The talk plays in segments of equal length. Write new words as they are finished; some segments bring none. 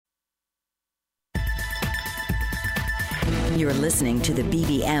You're listening to the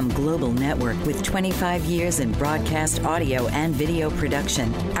BBM Global Network with 25 years in broadcast audio and video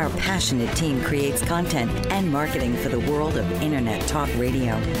production. Our passionate team creates content and marketing for the world of Internet talk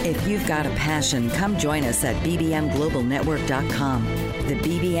radio. If you've got a passion, come join us at bbmglobalnetwork.com. The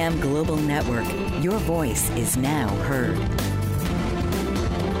BBM Global Network. Your voice is now heard.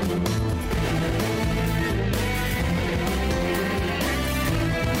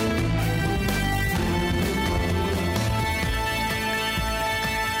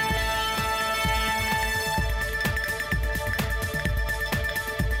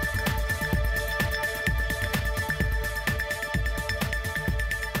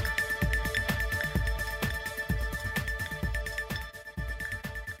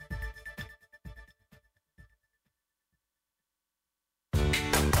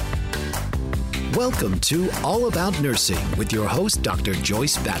 Welcome to All About Nursing with your host, Dr.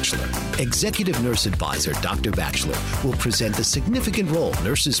 Joyce Batchelor. Executive Nurse Advisor Dr. Batchelor will present the significant role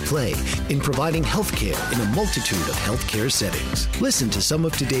nurses play in providing health care in a multitude of healthcare settings. Listen to some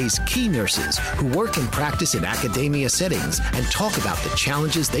of today's key nurses who work and practice in academia settings and talk about the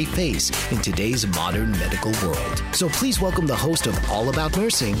challenges they face in today's modern medical world. So please welcome the host of All About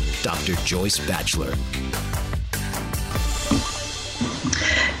Nursing, Dr. Joyce Batchelor.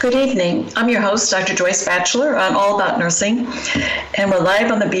 Good evening. I'm your host, Dr. Joyce Batchelor on All About Nursing, and we're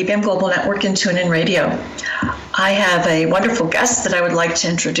live on the BBM Global Network and TuneIn Radio. I have a wonderful guest that I would like to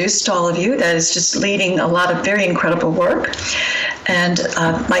introduce to all of you that is just leading a lot of very incredible work. And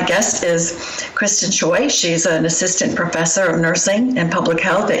my guest is Kristen Choi. She's an assistant professor of nursing and public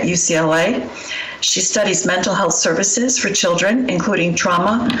health at UCLA. She studies mental health services for children, including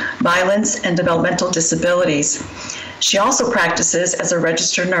trauma, violence, and developmental disabilities. She also practices as a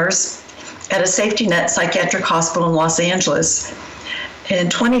registered nurse at a Safety Net psychiatric hospital in Los Angeles. In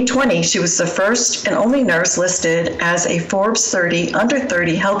 2020, she was the first and only nurse listed as a Forbes 30 Under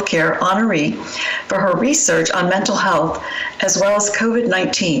 30 Healthcare honoree for her research on mental health as well as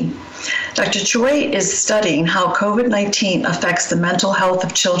COVID-19. Dr. Choi is studying how COVID-19 affects the mental health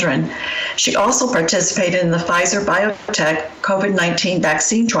of children. She also participated in the Pfizer BioNTech COVID-19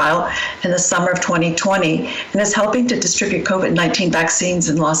 vaccine trial in the summer of 2020 and is helping to distribute COVID-19 vaccines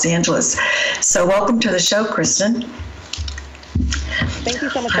in Los Angeles. So welcome to the show, Kristen. Thank you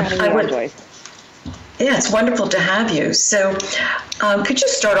so much for having me on, Joyce. Yeah, it's wonderful to have you. So could you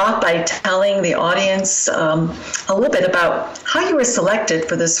start off by telling the audience a little bit about how you were selected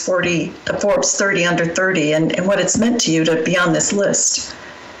for this Forbes 30 Under 30 and what it's meant to you to be on this list?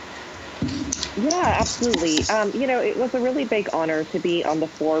 Yeah, absolutely. It was a really big honor to be on the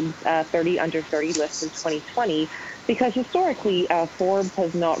Forbes 30 Under 30 list in 2020 because historically Forbes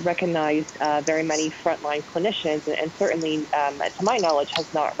has not recognized very many frontline clinicians and certainly, to my knowledge,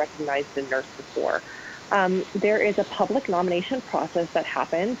 has not recognized a nurse before. There is a public nomination process that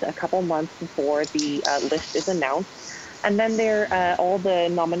happens a couple months before the list is announced. And then all the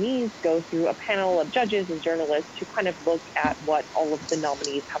nominees go through a panel of judges and journalists to kind of look at what all of the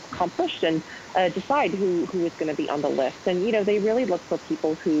nominees have accomplished and decide who is going to be on the list. And, they really look for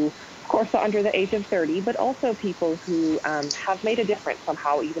people who, of course, are under the age of 30, but also people who have made a difference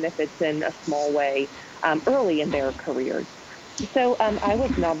somehow, even if it's in a small way, early in their careers. So I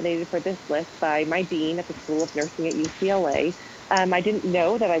was nominated for this list by my dean at the School of Nursing at UCLA. I didn't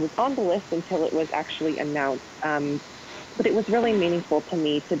know that I was on the list until it was actually announced. But it was really meaningful to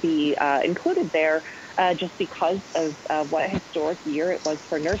me to be included there just because of what a historic year it was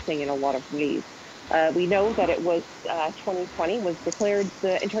for nursing in a lot of ways. We know that it was 2020 was declared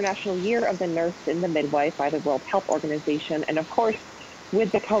the International Year of the Nurse and the Midwife by the World Health Organization. And of course,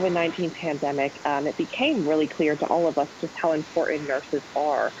 with the COVID-19 pandemic, it became really clear to all of us just how important nurses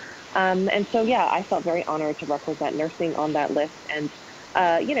are. And so, I felt very honored to represent nursing on that list. And,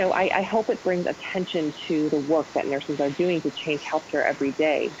 I hope it brings attention to the work that nurses are doing to change healthcare every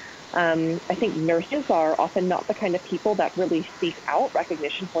day. I think nurses are often not the kind of people that really seek out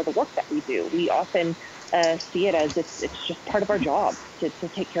recognition for the work that we do. We often see it as it's just part of our job to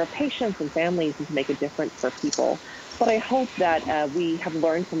take care of patients and families and to make a difference for people. But I hope that we have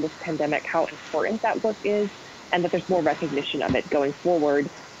learned from this pandemic how important that work is and that there's more recognition of it going forward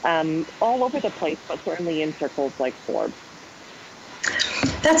all over the place, but certainly in circles like Forbes.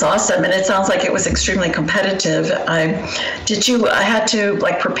 That's awesome, and it sounds like it was extremely competitive. Did you had to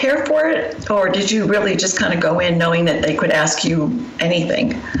prepare for it, or did you really just kind of go in knowing that they could ask you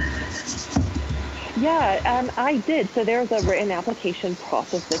anything? Yeah, I did. So there's a written application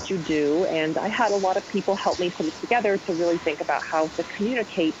process that you do, and I had a lot of people help me put it together to really think about how to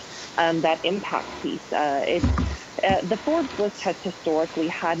communicate that impact piece. The Forbes list has historically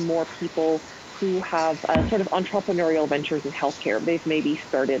had more people who have sort of entrepreneurial ventures in healthcare. They've maybe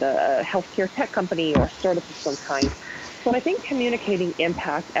started a healthcare tech company or a startup of some kind. So I think communicating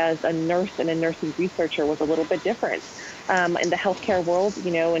impact as a nurse and a nursing researcher was a little bit different. In the healthcare world,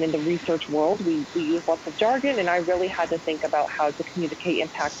 and in the research world, we use lots of jargon, and I really had to think about how to communicate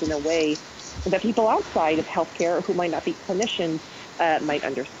impact in a way that people outside of healthcare who might not be clinicians might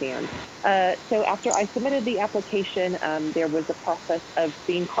understand. So after I submitted the application, there was a process of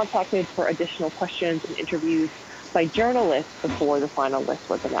being contacted for additional questions and interviews by journalists before the final list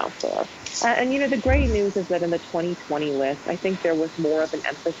was announced there. And the great news is that in the 2020 list, I think there was more of an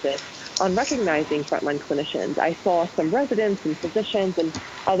emphasis on recognizing frontline clinicians. I saw some residents and physicians and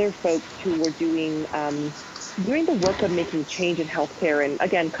other folks who were doing the work of making change in healthcare, and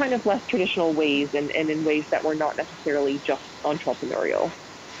again, kind of less traditional ways and in ways that were not necessarily just entrepreneurial.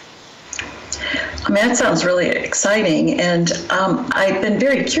 I mean, that sounds really exciting. And I've been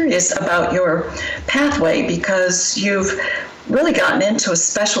very curious about your pathway because you've really gotten into a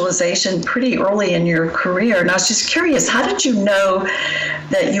specialization pretty early in your career. And I was just curious, how did you know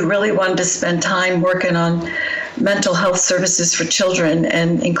that you really wanted to spend time working on mental health services for children,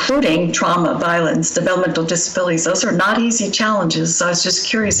 and including trauma, violence, developmental disabilities? Those are not easy challenges. So I was just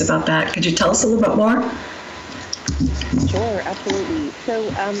curious about that. Could you tell us a little bit more? Sure, absolutely. So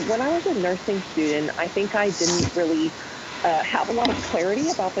when I was a nursing student, I think I didn't really have a lot of clarity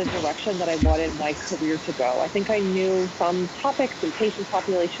about the direction that I wanted my career to go. I think I knew some topics and patient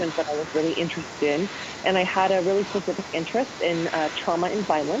populations that I was really interested in, and I had a really specific interest in trauma and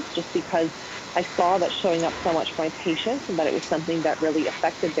violence just because I saw that showing up so much for my patients and that it was something that really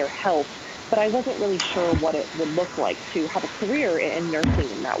affected their health. But I wasn't really sure what it would look like to have a career in nursing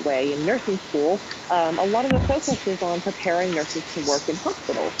in that way. In nursing school, a lot of the focus is on preparing nurses to work in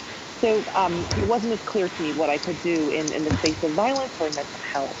hospitals. So it wasn't as clear to me what I could do in the space of violence or mental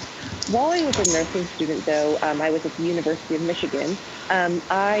health. While I was a nursing student, though, I was at the University of Michigan. There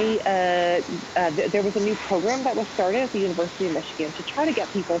was a new program that was started at the University of Michigan to try to get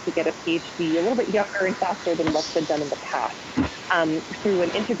people to get a PhD a little bit younger and faster than what's been done in the past through an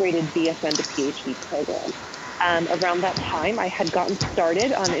integrated BSN to PhD program. Around that time, I had gotten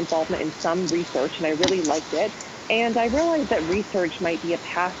started on involvement in some research, and I really liked it. And I realized that research might be a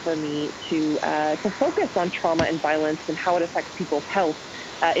path for me to focus on trauma and violence and how it affects people's health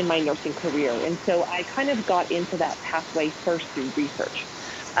in my nursing career. And so I kind of got into that pathway first through research.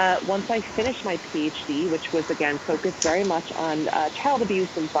 Once I finished my PhD, which was, again, focused very much on child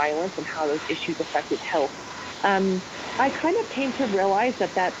abuse and violence and how those issues affected health, I kind of came to realize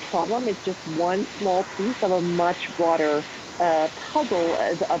that problem is just one small piece of a much broader puzzle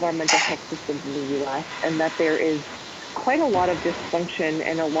of our mental health systems in the U.S., and that there is quite a lot of dysfunction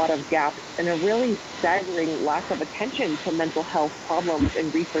and a lot of gaps and a really staggering lack of attention to mental health problems in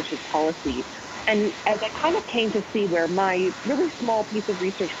research and policy. And as I kind of came to see where my really small piece of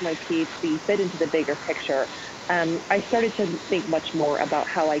research for my PhD fit into the bigger picture, I started to think much more about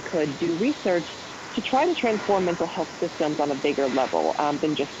how I could do research to try to transform mental health systems on a bigger level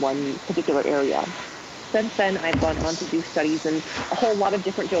than just one particular area. Since then, I've gone on to do studies in a whole lot of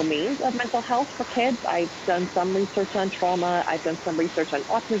different domains of mental health for kids. I've done some research on trauma. I've done some research on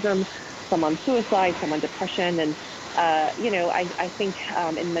autism, some on suicide, some on depression. And, I think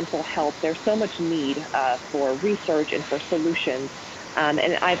in mental health, there's so much need for research and for solutions.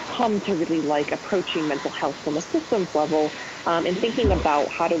 And I've come to really like approaching mental health from a systems level and thinking about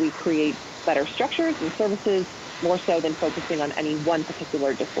how do we create better structures and services more so than focusing on any one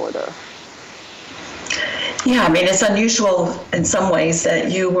particular disorder. Yeah, I mean, it's unusual in some ways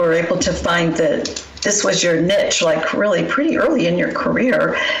that you were able to find that this was your niche, like really pretty early in your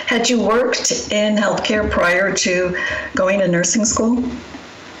career. Had you worked in healthcare prior to going to nursing school?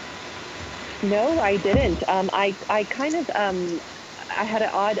 No, I didn't. I kind of, I had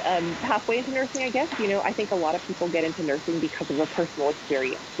an odd pathway into nursing, I guess. I think a lot of people get into nursing because of a personal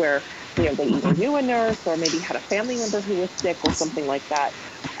experience where, they either knew a nurse or maybe had a family member who was sick or something like that.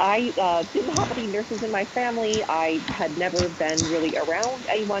 I didn't have any nurses in my family. I had never been really around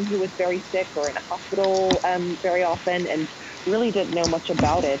anyone who was very sick or in a hospital very often, and really didn't know much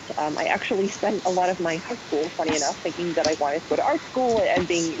about it. I actually spent a lot of my high school, funny enough, thinking that I wanted to go to art school and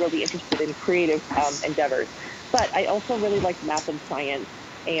being really interested in creative endeavors. But I also really liked math and science,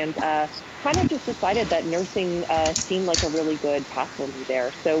 and kind of just decided that nursing seemed like a really good path for me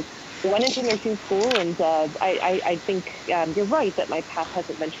there. So went into nursing school, and I think you're right that my path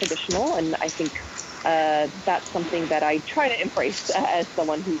hasn't been traditional, and I think that's something that I try to embrace as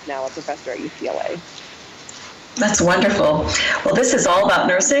someone who's now a professor at UCLA. That's wonderful. Well, this is All About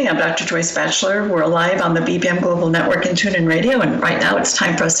Nursing. I'm Dr. Joyce Batchelor. We're live on the BBM Global Network and TuneIn Radio, and right now it's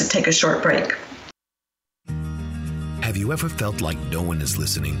time for us to take a short break. you ever felt like no one is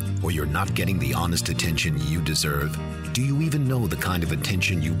listening, or you're not getting the honest attention you deserve? Do you even know the kind of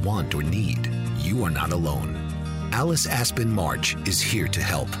attention you want or need? You are not alone. Alice Aspen March is here to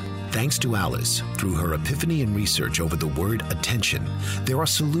help. Thanks to Alice, through her epiphany and research over the word attention, there are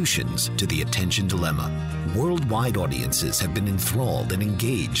solutions to the attention dilemma. Worldwide audiences have been enthralled and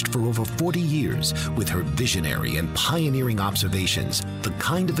engaged for over 40 years with her visionary and pioneering observations. The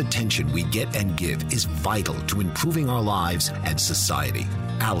kind of attention we get and give is vital to improving our lives and society.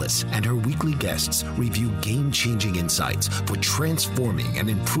 Alice and her weekly guests review game-changing insights for transforming and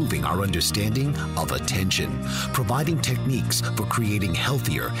improving our understanding of attention, providing techniques for creating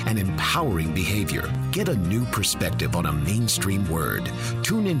healthier and empowering behavior. Get a new perspective on a mainstream word.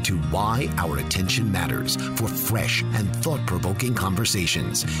 Tune into Why Our Attention Matters for fresh and thought-provoking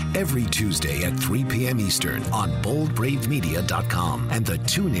conversations every Tuesday at 3 p.m. Eastern on BoldBraveMedia.com and the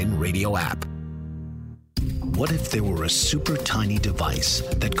TuneIn Radio app. What if there were a super tiny device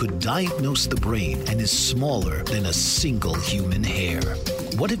that could diagnose the brain and is smaller than a single human hair?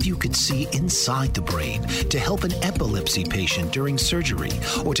 What if you could see inside the brain to help an epilepsy patient during surgery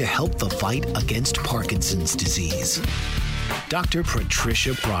or to help the fight against Parkinson's disease? Dr.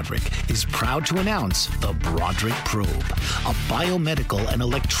 Patricia Broderick is proud to announce the Broderick Probe, a biomedical and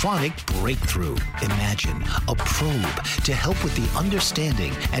electronic breakthrough. Imagine a probe to help with the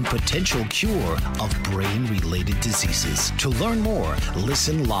understanding and potential cure of brain-related diseases. To learn more,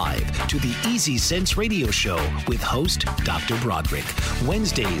 listen live to the Easy Sense Radio Show with host Dr. Broderick,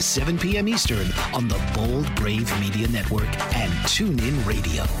 Wednesdays 7 p.m. Eastern on the Bold Brave Media Network and TuneIn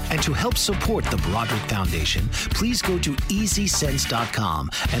Radio. And to help support the Broderick Foundation, please go to EasySense.com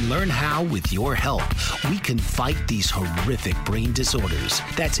and learn how, with your help, we can fight these horrific brain disorders.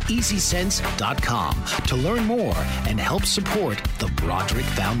 That's EasySense.com to learn more and help support the Broderick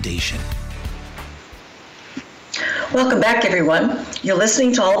Foundation. Welcome back, everyone. You're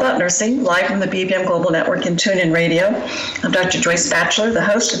listening to All About Nursing, live from the BBM Global Network and TuneIn Radio. I'm Dr. Joyce Batchelor, the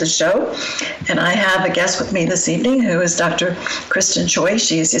host of the show, and I have a guest with me this evening who is Dr. Kristen Choi.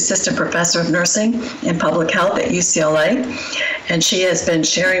 She is the Assistant Professor of Nursing and Public Health at UCLA, and she has been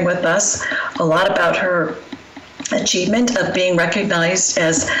sharing with us a lot about her achievement of being recognized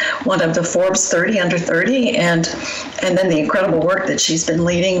as one of the Forbes 30 under 30, and then the incredible work that she's been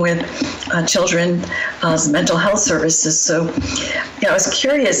leading with children's mental health services. So, I was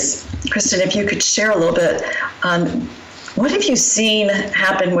curious, Kristen, if you could share a little bit on what have you seen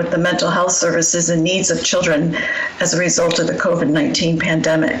happen with the mental health services and needs of children as a result of the COVID-19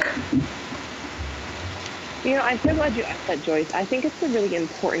 pandemic? I'm so glad you asked that, Joyce. I think it's a really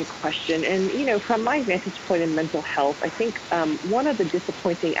important question. And, from my vantage point in mental health, I think one of the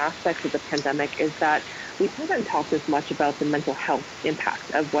disappointing aspects of the pandemic is that we haven't talked as much about the mental health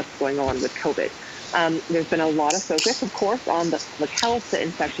impact of what's going on with COVID. There's been a lot of focus, of course, on the public health, the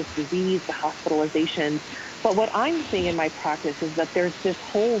infectious disease, the hospitalizations. But what I'm seeing in my practice is that there's this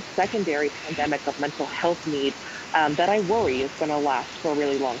whole secondary pandemic of mental health needs that I worry is going to last for a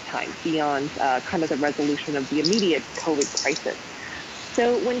really long time beyond kind of the resolution of the immediate COVID crisis.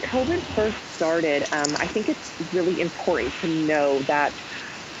 So when COVID first started, I think it's really important to know that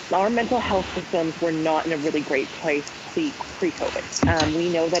our mental health systems were not in a really great place pre-COVID. We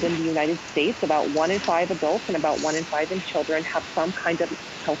know that in the United States, about 1 in 5 adults and about 1 in 5 children have some kind of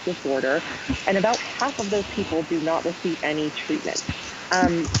health disorder, and about half of those people do not receive any treatment.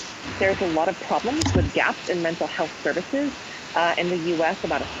 There's a lot of problems with gaps in mental health services. In the U.S.,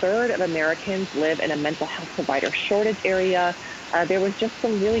 about a third of Americans live in a mental health provider shortage area. There was just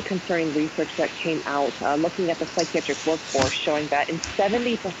some really concerning research that came out looking at the psychiatric workforce, showing that in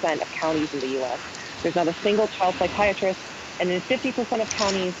 70% of counties in the U.S., there's not a single child psychiatrist, and in 50% of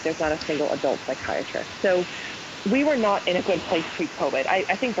counties, there's not a single adult psychiatrist. So we were not in a good place pre-COVID.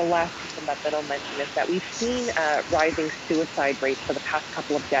 I think the last piece that I'll mention is that we've seen rising suicide rates for the past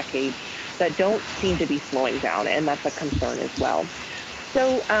couple of decades that don't seem to be slowing down, and that's a concern as well.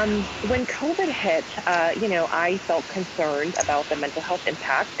 So when COVID hit, I felt concerned about the mental health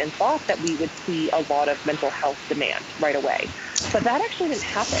impact and thought that we would see a lot of mental health demand right away. But that actually didn't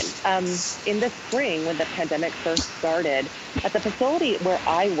happen. In the spring, when the pandemic first started, at the facility where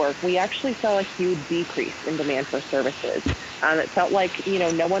I work, we actually saw a huge decrease in demand for services. It felt like,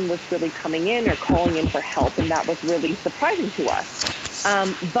 no one was really coming in or calling in for help, and that was really surprising to us.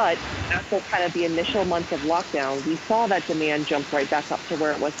 But after kind of the initial months of lockdown, we saw that demand jump right back up to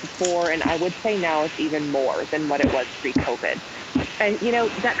where it was before, and I would say now it's even more than what it was pre-COVID. And,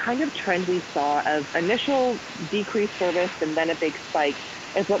 that kind of trend we saw of initial decreased service and then a big spike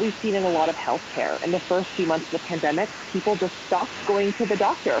is what we've seen in a lot of healthcare. In the first few months of the pandemic, people just stopped going to the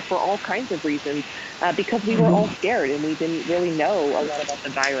doctor for all kinds of reasons because we were all scared and we didn't really know a lot about the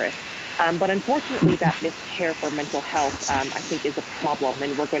virus. But unfortunately, that missed care for mental health, I think, is a problem,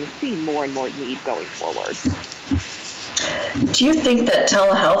 and we're going to see more and more need going forward. Do you think that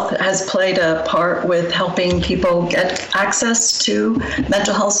telehealth has played a part with helping people get access to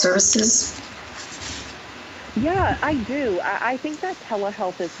mental health services? Yeah, I do. I think that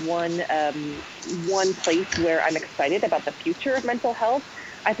telehealth is one place where I'm excited about the future of mental health.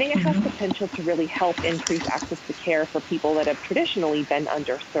 I think it has potential to really help increase access to care for people that have traditionally been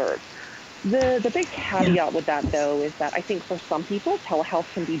underserved. The big caveat with that, though, is that I think for some people, telehealth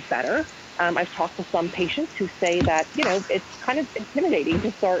can be better. I've talked to some patients who say that, it's kind of intimidating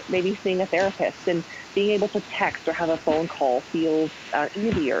to start maybe seeing a therapist, and being able to text or have a phone call feels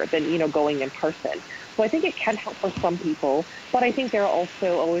easier than, going in person. So I think it can help for some people, but I think there are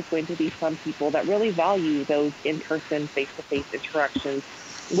also always going to be some people that really value those in-person, face-to-face interactions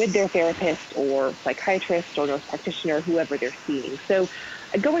with their therapist or psychiatrist or nurse practitioner, whoever they're seeing. So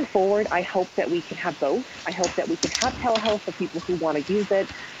going forward, I hope that we can have both. I hope that we can have telehealth for people who want to use it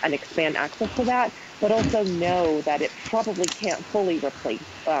and expand access to that, but also know that it probably can't fully replace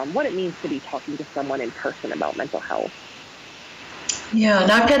what it means to be talking to someone in person about mental health. Yeah,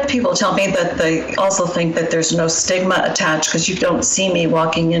 and I've had people tell me that they also think that there's no stigma attached because you don't see me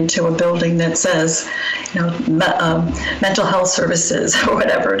walking into a building that says, mental health services or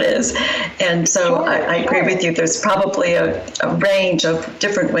whatever it is. And so I agree with you. There's probably a range of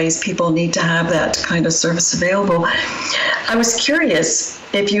different ways people need to have that kind of service available. I was curious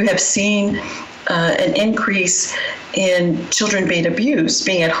if you have seen an increase in children being abused,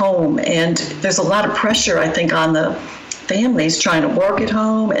 being at home, and there's a lot of pressure, I think, on the families trying to work at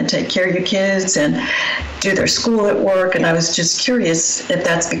home and take care of your kids and do their school at work. And I was just curious if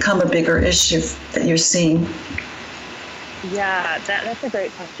that's become a bigger issue that you're seeing. Yeah, that's a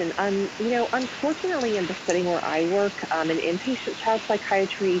great question. Unfortunately, in the setting where I work, in inpatient child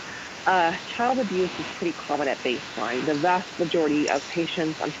psychiatry, child abuse is pretty common at baseline. The vast majority of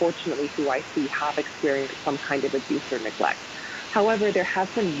patients, unfortunately, who I see have experienced some kind of abuse or neglect. However, there has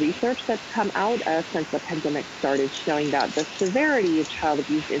been research that's come out since the pandemic started showing that the severity of child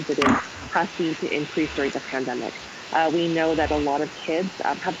abuse incidents has seemed to increase during the pandemic. We know that a lot of kids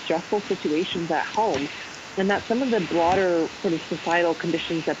have stressful situations at home, and that some of the broader sort of societal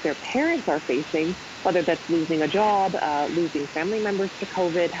conditions that their parents are facing, whether that's losing a job, losing family members to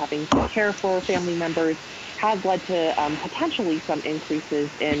COVID, having to care for family members, has led to potentially some increases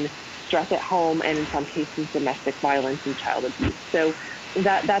in stress at home, and in some cases domestic violence and child abuse. So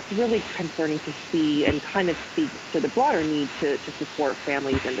that's really concerning to see, and kind of speaks to the broader need to support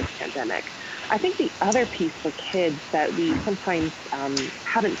families in this pandemic. I think the other piece for kids that we sometimes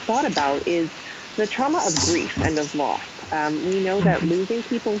haven't thought about is the trauma of grief and of loss. We know that losing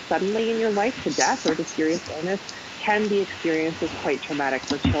people suddenly in your life to death or to serious illness can be experienced as quite traumatic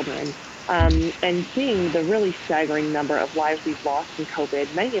for children. And seeing the really staggering number of lives we've lost in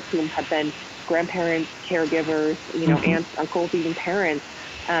COVID, many of whom have been grandparents, caregivers, aunts, uncles, even parents,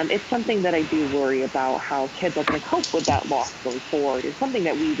 it's something that I do worry about how kids are going to cope with that loss going forward. It's something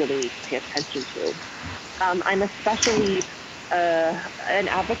that we really need to pay attention to. I'm especially an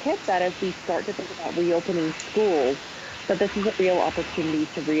advocate that as we start to think about reopening schools, that this is a real opportunity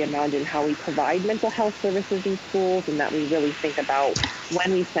to reimagine how we provide mental health services in schools, and that we really think about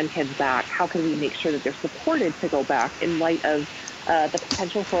when we send kids back, how can we make sure that they're supported to go back in light of the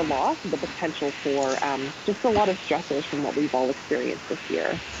potential for loss, and the potential for just a lot of stressors from what we've all experienced this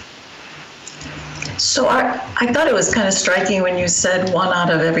year. So I thought it was kind of striking when you said 1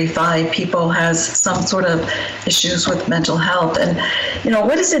 out of every 5 people has some sort of issues with mental health. And,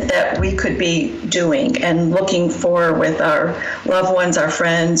 what is it that we could be doing and looking for with our loved ones, our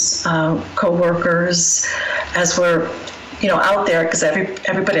friends, coworkers, as we're, out there? Because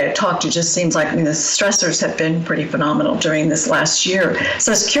everybody I talk to just seems like, the stressors have been pretty phenomenal during this last year.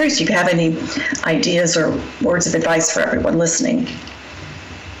 So I was curious if you have any ideas or words of advice for everyone listening.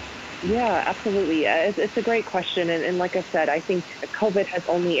 Yeah, absolutely. It's a great question. And like I said, I think COVID has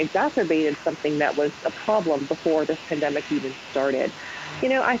only exacerbated something that was a problem before this pandemic even started.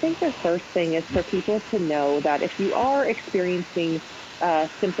 I think the first thing is for people to know that if you are experiencing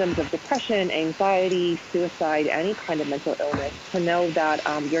symptoms of depression, anxiety, suicide, any kind of mental illness, to know that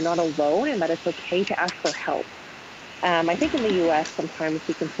you're not alone and that it's okay to ask for help. I think in the U.S., sometimes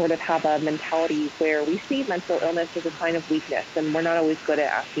we can sort of have a mentality where we see mental illness as a sign of weakness, and we're not always good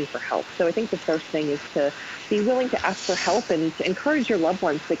at asking for help. So I think the first thing is to be willing to ask for help and to encourage your loved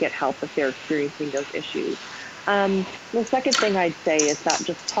ones to get help if they're experiencing those issues. The second thing I'd say is that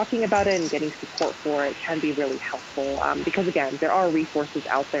just talking about it and getting support for it can be really helpful because, again, there are resources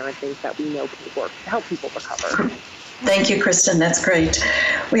out there and things that we know can work to help people recover. Thank you, Kristen. That's great.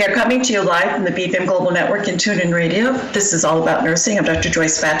 We are coming to you live from the BBM Global Network and TuneIn Radio. This is All About Nursing. I'm Dr.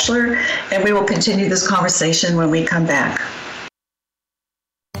 Joyce Batchelor, and we will continue this conversation when we come back.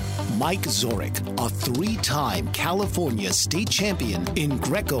 Mike Zorich, a three-time California state champion in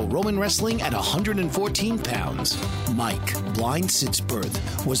Greco-Roman wrestling at 114 pounds. Mike, blind since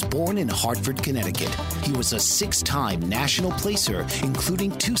birth, was born in Hartford, Connecticut. He was a six-time national placer,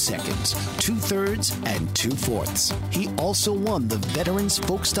 including 2 seconds, 2/3, and 2/4. He also won the Veterans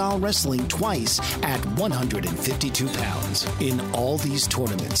Folk-Style Wrestling twice at 152 pounds. In all these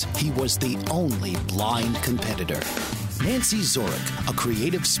tournaments, he was the only blind competitor. Nancy Zorich, a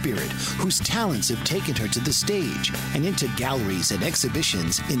creative spirit whose talents have taken her to the stage and into galleries and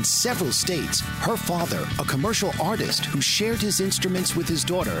exhibitions in several states. Her father, a commercial artist who shared his instruments with his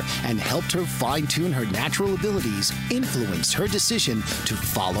daughter and helped her fine-tune her natural abilities, influenced her decision to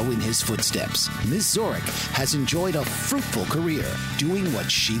follow in his footsteps. Ms. Zorich has enjoyed a fruitful career doing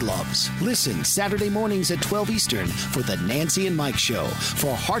what she loves. Listen Saturday mornings at 12 Eastern for the Nancy and Mike Show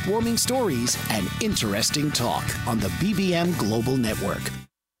for heartwarming stories and interesting talk on the BBM Global Network.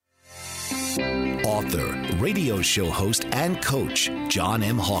 Author, radio show host, and coach John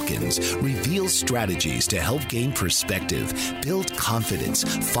M. Hawkins reveals strategies to help gain perspective, build confidence,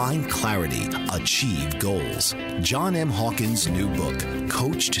 find clarity, achieve goals. John M. Hawkins' new book,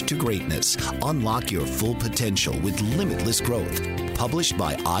 Coached to Greatness, Unlock Your Full Potential with Limitless Growth, published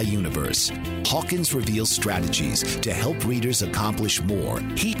by iUniverse. Hawkins reveals strategies to help readers accomplish more.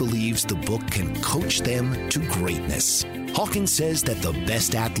 He believes the book can coach them to greatness. Hawkins says that the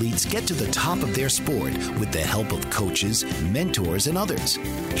best athletes get to the top of their sport with the help of coaches, mentors, and others.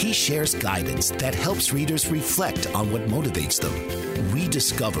 He shares guidance that helps readers reflect on what motivates them,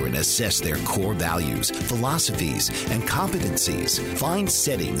 rediscover and assess their core values, philosophies, and competencies, find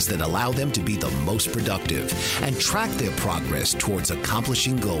settings that allow them to be the most productive, and track their progress towards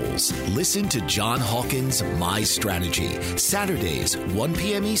accomplishing goals. Listen to John Hawkins' My Strategy, Saturdays, 1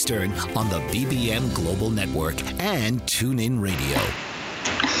 p.m. Eastern on the BBM Global Network and TuneIn Radio.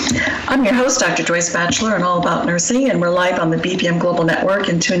 I'm your host, Dr. Joyce Batchelor, and All About Nursing, and we're live on the BBM Global Network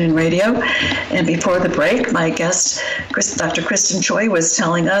and TuneIn Radio. And before the break, my guest, Dr. Kristen Choi, was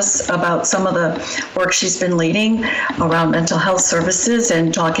telling us about some of the work she's been leading around mental health services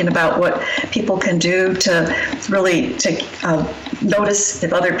and talking about what people can do to really notice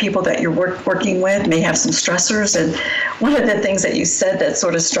if other people that you're working with may have some stressors. And one of the things that you said that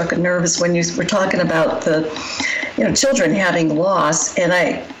sort of struck a nerve is when you were talking about the children having loss, and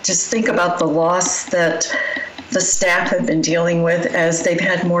I just think about the loss that the staff have been dealing with as they've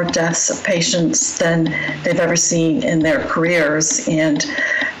had more deaths of patients than they've ever seen in their careers. And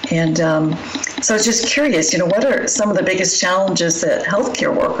so I was just curious, what are some of the biggest challenges that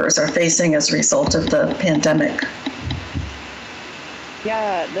healthcare workers are facing as a result of the pandemic?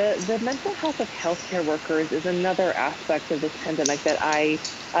 Yeah, the mental health of healthcare workers is another aspect of this pandemic that I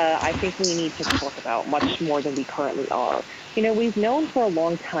think we need to talk about much more than we currently are. We've known for a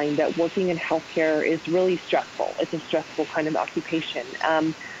long time that working in healthcare is really stressful. It's a stressful kind of occupation.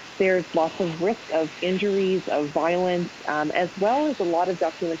 There's lots of risk of injuries, of violence, as well as a lot of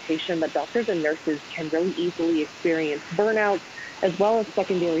documentation that doctors and nurses can really easily experience burnout, as well as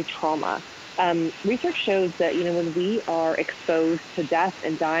secondary trauma. Research shows that, when we are exposed to death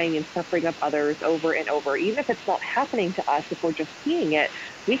and dying and suffering of others over and over, even if it's not happening to us, if we're just seeing it,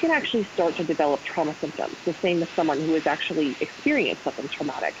 we can actually start to develop trauma symptoms, the same as someone who has actually experienced something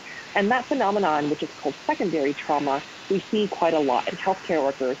traumatic. And that phenomenon, which is called secondary trauma, we see quite a lot in healthcare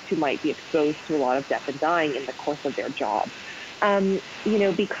workers who might be exposed to a lot of death and dying in the course of their job.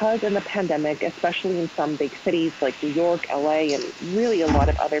 Because in the pandemic, especially in some big cities like New York, LA, and really a lot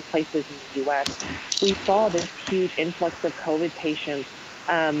of other places in the U.S., we saw this huge influx of COVID patients,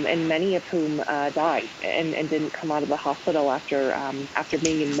 and many of whom died and didn't come out of the hospital after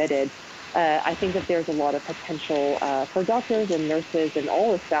being admitted. I think that there's a lot of potential for doctors and nurses and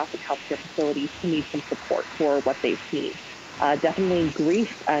all the staff at healthcare facilities to need some support for what they've seen. Definitely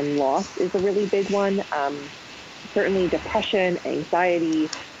grief and loss is a really big one. Certainly depression, anxiety,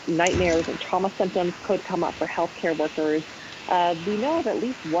 nightmares, and trauma symptoms could come up for healthcare workers. We know of at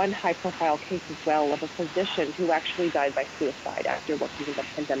least one high-profile case as well of a physician who actually died by suicide after working in the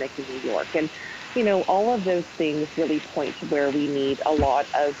pandemic in New York. And, all of those things really point to where we need a lot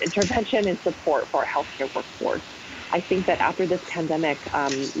of intervention and support for our healthcare workforce. I think that after this pandemic,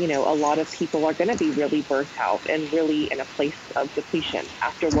 a lot of people are going to be really burnt out and really in a place of depletion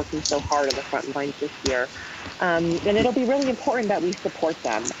after working so hard on the front lines this year. And it'll be really important that we support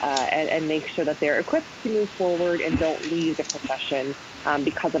them and make sure that they're equipped to move forward and don't leave the profession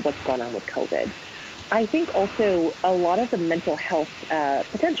because of what's going on with COVID. I think also a lot of the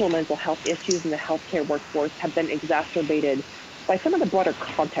potential mental health issues in the healthcare workforce have been exacerbated by some of the broader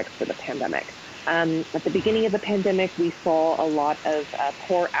context for the pandemic. At the beginning of the pandemic, we saw a lot of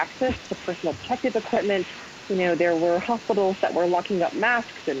poor access to personal protective equipment. There were hospitals that were locking up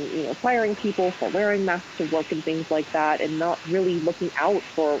masks and, firing people for wearing masks to work and things like that, and not really looking out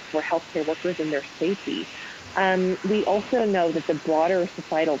for healthcare workers and their safety. We also know that the broader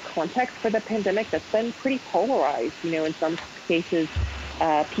societal context for the pandemic that's been pretty polarized. In some cases,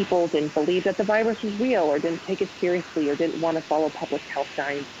 people didn't believe that the virus was real or didn't take it seriously or didn't want to follow public health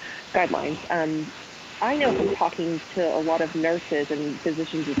guidelines. I know from talking to a lot of nurses and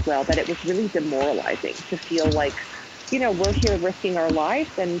physicians as well that it was really demoralizing to feel like, we're here risking our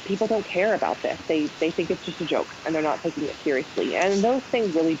lives and people don't care about this. They think it's just a joke and they're not taking it seriously. And those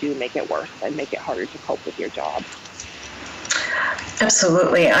things really do make it worse and make it harder to cope with your job.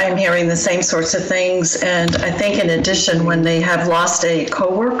 Absolutely. I'm hearing the same sorts of things. And I think in addition, when they have lost a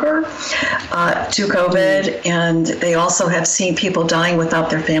coworker to COVID, and they also have seen people dying without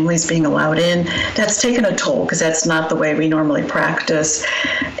their families being allowed in, that's taken a toll because that's not the way we normally practice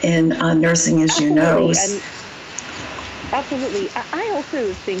in nursing, as you know. Absolutely. I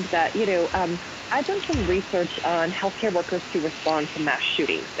also think that, I've done some research on healthcare workers who respond to mass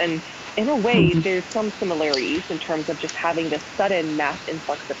shootings. And in a way, there's some similarities in terms of just having this sudden mass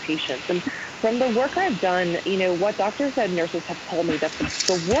influx of patients. And from the work I've done, what doctors and nurses have told me that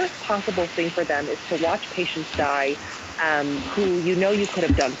the worst possible thing for them is to watch patients die who you could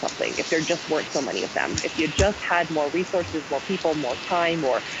have done something if there just weren't so many of them. If you just had more resources, more people, more time,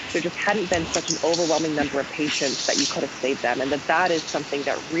 or there just hadn't been such an overwhelming number of patients that you could have saved them. And that is something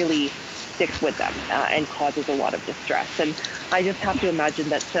that really sticks with them and causes a lot of distress. And I just have to imagine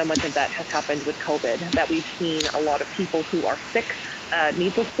that so much of that has happened with COVID, that we've seen a lot of people who are sick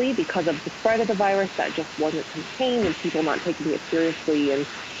needlessly because of the spread of the virus that just wasn't contained and people not taking it seriously. And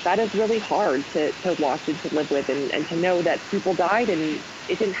that is really hard to watch and to live with and to know that people died and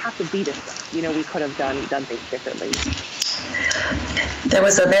it didn't have to be this way. We could have done things differently. There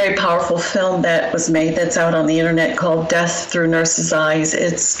was a very powerful film that was made that's out on the internet called Death Through Nurses' Eyes.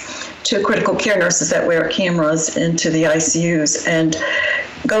 It's two critical care nurses that wear cameras into the ICUs and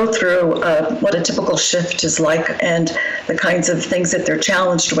go through what a typical shift is like and the kinds of things that they're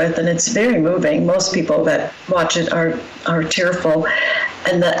challenged with. And it's very moving. Most people that watch it are tearful.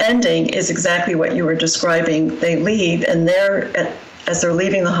 And the ending is exactly what you were describing. They leave, and as they're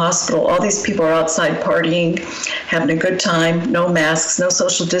leaving the hospital, all these people are outside partying, having a good time, no masks, no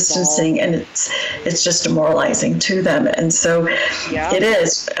social distancing, and it's just demoralizing to them. And so It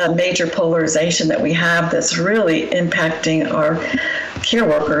is a major polarization that we have that's really impacting our care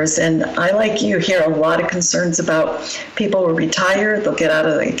workers. And I, like you, hear a lot of concerns about people who retire, they'll get out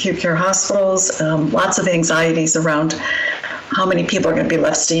of the acute care hospitals, lots of anxieties around how many people are going to be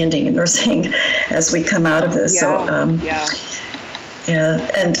left standing in nursing as we come out of this. Yeah,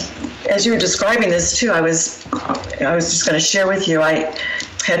 and as you were describing this too, I was just going to share with you, I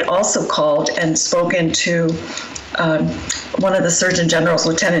had also called and spoken to one of the Surgeon Generals,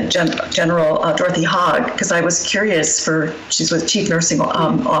 Lieutenant General Dorothy Hogg, because I was curious she's with Chief Nursing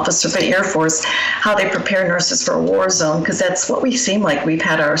Officer for the Air Force, how they prepare nurses for a war zone, because that's what we seem like we've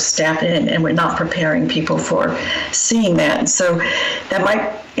had our staff in, and we're not preparing people for seeing that. And so that might,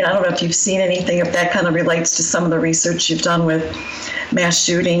 I don't know if you've seen anything, if that kind of relates to some of the research you've done with mass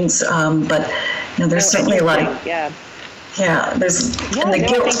shootings, but there's certainly a lot of, there's in the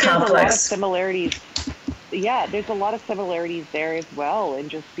guilt complex. There's a lot of similarities. Yeah, there's a lot of similarities there as well, and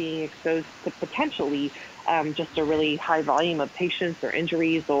just being exposed to potentially just a really high volume of patients or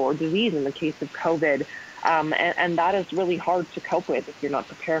injuries or disease in the case of COVID. And that is really hard to cope with if you're not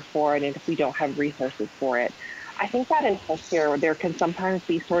prepared for it and if we don't have resources for it. I think that in healthcare, there can sometimes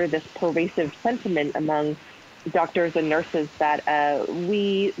be sort of this pervasive sentiment among doctors and nurses that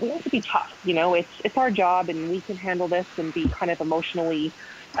we need to be tough. It's our job and we can handle this and be kind of emotionally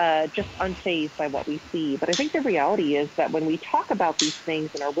just unfazed by what we see. But I think the reality is that when we talk about these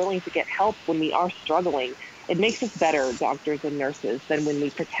things and are willing to get help when we are struggling, it makes us better doctors and nurses than when we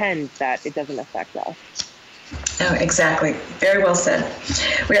pretend that it doesn't affect us. Oh, exactly. Very well said.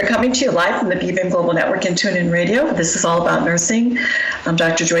 We are coming to you live from the BBM Global Network and TuneIn Radio. This is All About Nursing. I'm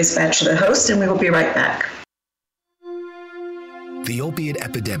Dr. Joyce Batchelor, the host, and we will be right back. The opiate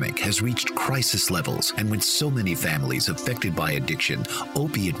epidemic has reached crisis levels, and with so many families affected by addiction,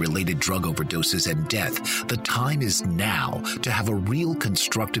 opiate-related drug overdoses, and death, the time is now to have a real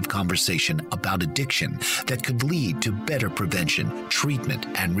constructive conversation about addiction that could lead to better prevention, treatment,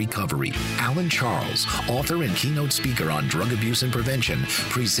 and recovery. Alan Charles, author and keynote speaker on drug abuse and prevention,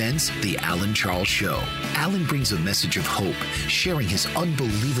 presents The Alan Charles Show. Alan brings a message of hope, sharing his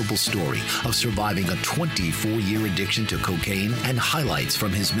unbelievable story of surviving a 24-year addiction to cocaine and highlights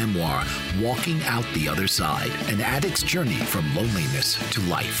from his memoir, Walking Out the Other Side, an addict's journey from loneliness to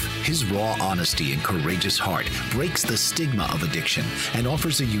life. His raw honesty and courageous heart breaks the stigma of addiction and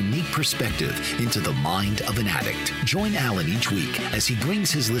offers a unique perspective into the mind of an addict. Join Alan each week as he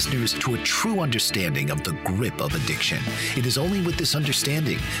brings his listeners to a true understanding of the grip of addiction. It is only with this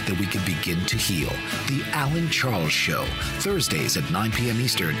understanding that we can begin to heal. The Alan Charles Show, Thursdays at 9 p.m.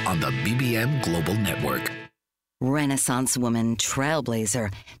 Eastern on the BBM Global Network. Renaissance woman,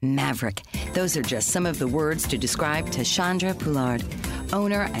 trailblazer, maverick. Those are just some of the words to describe Tashandra Poulard,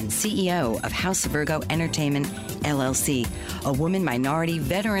 owner and CEO of House of Virgo Entertainment, LLC, a woman minority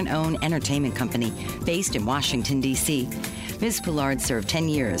veteran-owned entertainment company based in Washington, D.C. Ms. Poulard served 10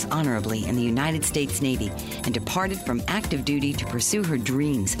 years honorably in the United States Navy and departed from active duty to pursue her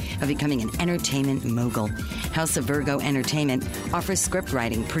dreams of becoming an entertainment mogul. House of Virgo Entertainment offers script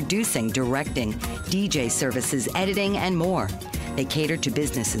writing, producing, directing, DJ services, editing, and more. They cater to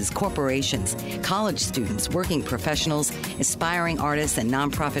businesses, corporations, college students, working professionals, aspiring artists, and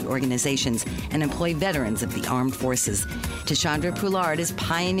nonprofit organizations, and employ veterans of the armed forces. Tashandra Poulard is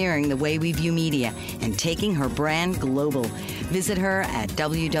pioneering the way we view media and taking her brand global. Visit her at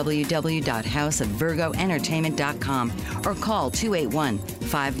www.houseofvirgoentertainment.com or call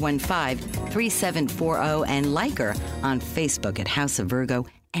 281-515-3740 and like her on Facebook at House of Virgo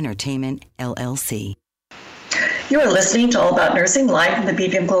Entertainment, LLC. You are listening to All About Nursing live from the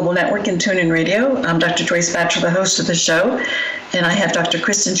BBM Global Network and TuneIn Radio. I'm Dr. Joyce Batchelor, the host of the show, and I have Dr.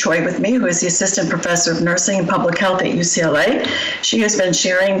 Kristen Choi with me, who is the Assistant Professor of Nursing and Public Health at UCLA. She has been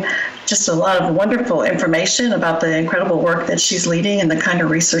sharing just a lot of wonderful information about the incredible work that she's leading and the kind of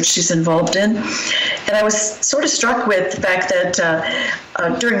research she's involved in. And I was sort of struck with the fact that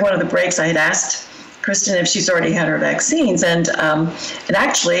during one of the breaks I had asked Kristen if she's already had her vaccines, and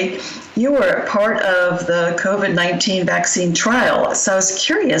actually you were part of the COVID-19 vaccine trial. So I was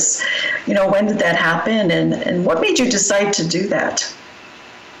curious, when did that happen, and what made you decide to do that?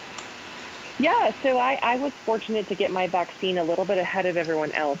 Yeah, so I was fortunate to get my vaccine a little bit ahead of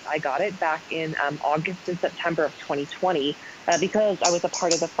everyone else. I got it back in August and September of 2020 because I was a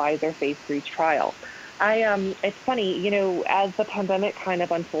part of the Pfizer phase 3 trial. It's funny, as the pandemic kind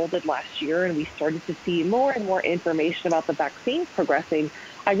of unfolded last year and we started to see more and more information about the vaccines progressing,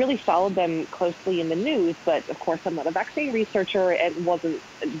 I really followed them closely in the news, but of course I'm not a vaccine researcher and wasn't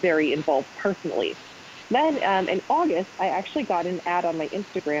very involved personally. Then in August, I actually got an ad on my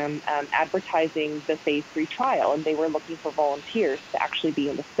Instagram advertising the phase 3 trial, and they were looking for volunteers to actually be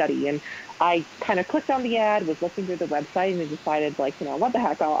in the study. And I kind of clicked on the ad, was looking through the website, and I decided, what the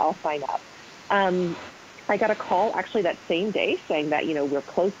heck, I'll sign up. I got a call actually that same day saying that, we're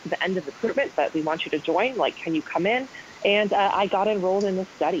close to the end of recruitment, but we want you to join. Can you come in? And I got enrolled in the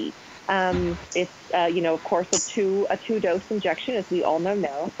study. It's, of course, a two-dose injection, as we all know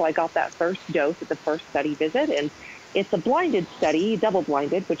now. So I got that first dose at the first study visit. And it's a blinded study,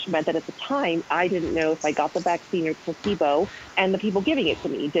 double-blinded, which meant that at the time, I didn't know if I got the vaccine or placebo. And the people giving it to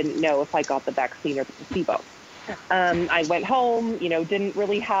me didn't know if I got the vaccine or the placebo. I went home, didn't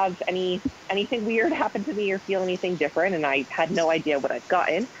really have anything weird happen to me or feel anything different, and I had no idea what I'd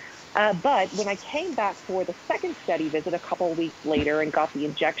gotten. But when I came back for the second study visit a couple of weeks later and got the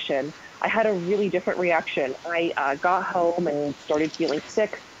injection, I had a really different reaction. I got home and started feeling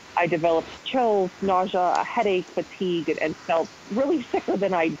sick. I developed chills, nausea, a headache, fatigue, and felt really sicker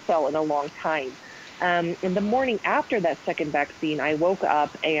than I'd felt in a long time. In the morning after that second vaccine, I woke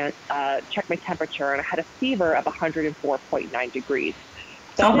up and checked my temperature, and I had a fever of 104.9 degrees.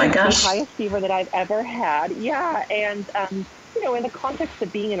 That my gosh. The highest fever that I've ever had. Yeah, and in the context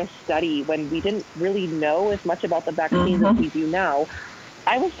of being in a study when we didn't really know as much about the vaccines as we do now,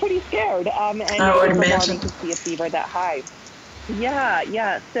 I was pretty scared. And I would imagine to see a fever that high.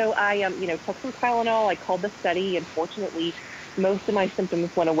 Yeah. So I, took some Tylenol. I called the study, and fortunately, most of my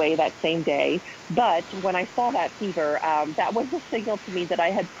symptoms went away that same day. But when I saw that fever, that was a signal to me that I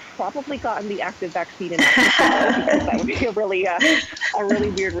had probably gotten the active vaccine enough because that would be a really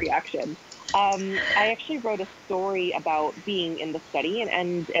weird reaction. I actually wrote a story about being in the study,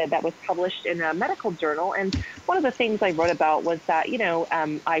 and that was published in a medical journal. And one of the things I wrote about was that,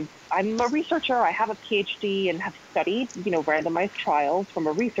 I'm a researcher. I have a PhD and have studied, randomized trials from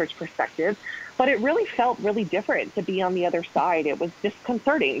a research perspective. But it really felt really different to be on the other side. It was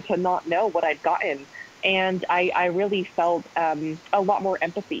disconcerting to not know what I'd gotten. And I really felt a lot more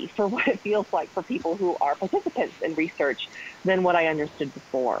empathy for what it feels like for people who are participants in research than what I understood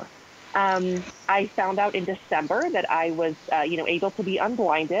before. I found out in December that I was, able to be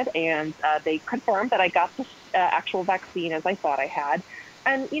unblinded, and they confirmed that I got the actual vaccine as I thought I had.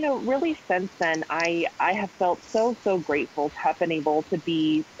 And, really since then, I have felt so grateful to have been able to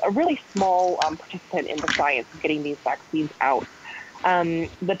be a really small participant in the science of getting these vaccines out.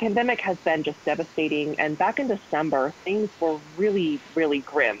 The pandemic has been just devastating. And back in December, things were really, really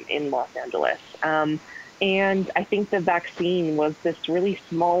grim in Los Angeles. And I think the vaccine was this really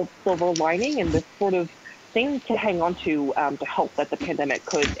small silver lining and this sort of thing to hang on to hope that the pandemic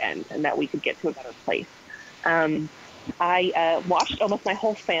could end and that we could get to a better place. I watched almost my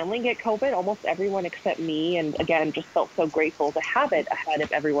whole family get COVID, almost everyone except me. And again, just felt so grateful to have it ahead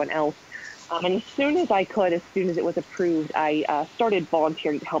of everyone else. And as soon as I could, as soon as it was approved, I started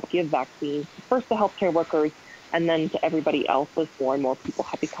volunteering to help give vaccines, first to healthcare workers and then to everybody else as more and more people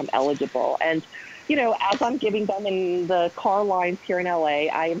have become eligible. And as I'm giving them in the car lines here in LA,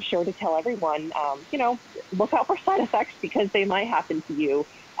 I am sure to tell everyone, look out for side effects because they might happen to you.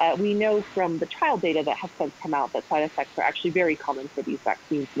 We know from the trial data that has since come out that side effects are actually very common for these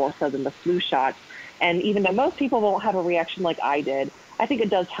vaccines, more so than the flu shot. And even though most people won't have a reaction like I did, I think it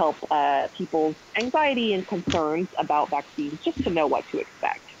does help people's anxiety and concerns about vaccines just to know what to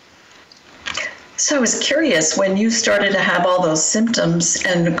expect. So I was curious, when you started to have all those symptoms,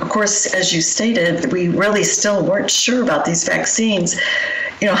 and of course, as you stated, we really still weren't sure about these vaccines,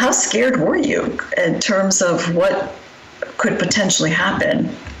 how scared were you in terms of what could potentially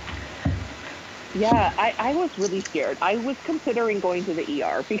happen? Yeah, I was really scared. I was considering going to the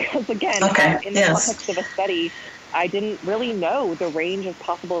ER because, again, in the context of a study, I didn't really know the range of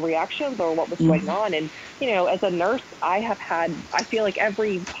possible reactions or what was going on. And, as a nurse, I feel like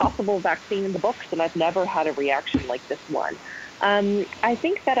every possible vaccine in the books, and I've never had a reaction like this one. I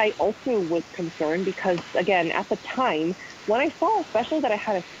think that I also was concerned because, again, at the time, when I saw especially that I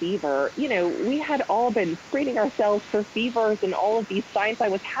had a fever, we had all been screening ourselves for fevers and all of these signs I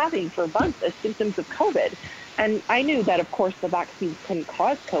was having for months as symptoms of COVID. And I knew that, of course, the vaccines couldn't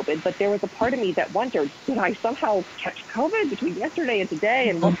cause COVID, but there was a part of me that wondered, did I somehow catch COVID between yesterday and today,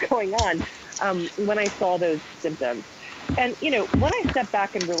 and what's going on when I saw those symptoms? And, when I stepped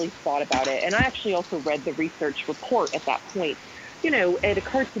back and really thought about it, and I actually also read the research report at that point, it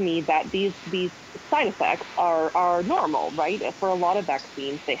occurred to me that these side effects are normal, right? For a lot of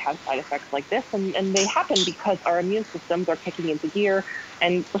vaccines, they have side effects like this, and they happen because our immune systems are kicking into gear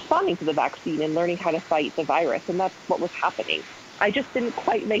and responding to the vaccine and learning how to fight the virus, and that's what was happening. I just didn't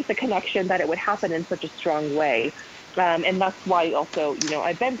quite make the connection that it would happen in such a strong way. And that's why also,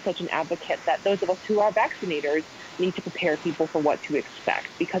 I've been such an advocate that those of us who are vaccinators need to prepare people for what to expect,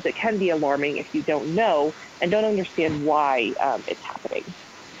 because it can be alarming if you don't know and don't understand why it's happening.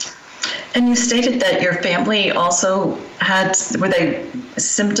 And you stated that your family also were they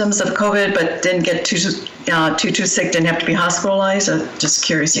symptoms of COVID, but didn't get too sick, didn't have to be hospitalized? I'm just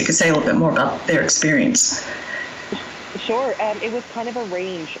curious, you could say a little bit more about their experience. Sure. It was kind of a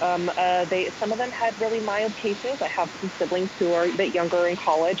range. Some of them had really mild cases. I have some siblings who are a bit younger in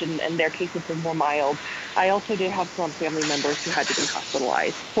college, and their cases were more mild. I also did have some family members who had to be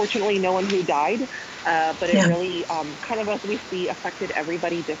hospitalized. Fortunately, no one who died, but it really, kind of as we see, affected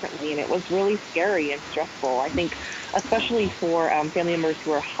everybody differently, and it was really scary and stressful. I think, especially for family members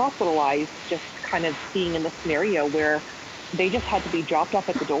who are hospitalized, just kind of being in the scenario where they just had to be dropped off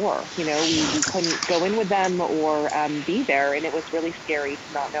at the door. We couldn't go in with them or be there, and it was really scary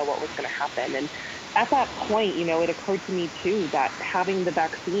to not know what was going to happen. And at that point, it occurred to me too that having the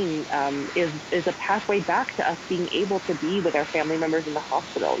vaccine is a pathway back to us being able to be with our family members in the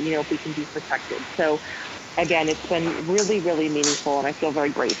hospital, if we can be protected. So again, it's been really, really meaningful, and I feel very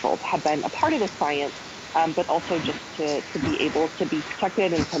grateful to have been a part of the science, but also just to be able to be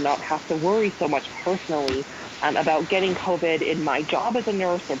protected and to not have to worry so much personally about getting COVID in my job as a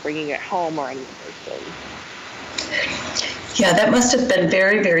nurse or bringing it home or any of those things. Yeah, that must have been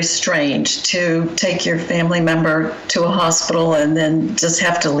very, very strange to take your family member to a hospital and then just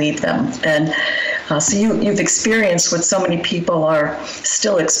have to leave them. And So you've experienced what so many people are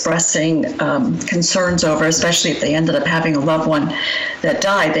still expressing concerns over, especially if they ended up having a loved one that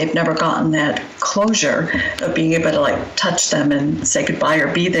died. They've never gotten that closure of being able to touch them and say goodbye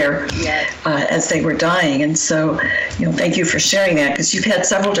or be there as they were dying. And so, thank you for sharing that, because you've had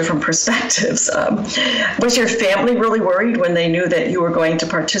several different perspectives. Was your family really worried when they knew that you were going to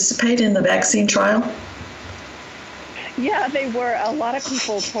participate in the vaccine trial? Yeah, they were. A lot of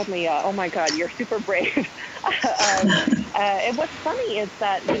people told me, oh my God, you're super brave. And what's funny is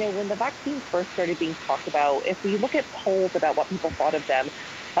that, when the vaccines first started being talked about, if we look at polls about what people thought of them,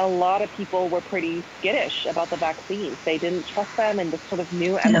 a lot of people were pretty skittish about the vaccines. They didn't trust them, and this sort of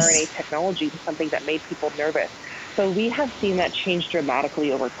new mRNA technology was something that made people nervous. So we have seen that change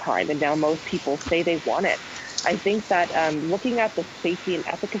dramatically over time, and now most people say they want it. I think that looking at the safety and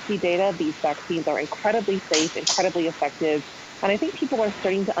efficacy data, these vaccines are incredibly safe, incredibly effective. And I think people are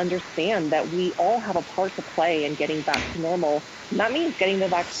starting to understand that we all have a part to play in getting back to normal. And that means getting the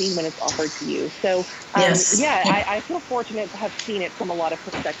vaccine when it's offered to you. So, I feel fortunate to have seen it from a lot of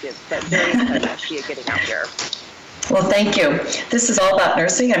perspectives, but very excited to see it getting out there. Well, thank you. This is All About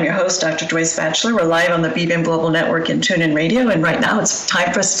Nursing. I'm your host, Dr. Joyce Batchelor. We're live on the BBM Global Network and TuneIn Radio. And right now it's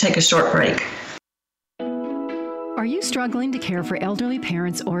time for us to take a short break. Are you struggling to care for elderly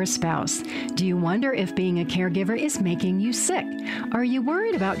parents or a spouse? Do you wonder if being a caregiver is making you sick? Are you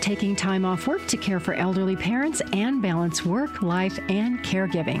worried about taking time off work to care for elderly parents and balance work, life, and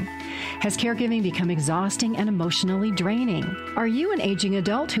caregiving? Has caregiving become exhausting and emotionally draining? Are you an aging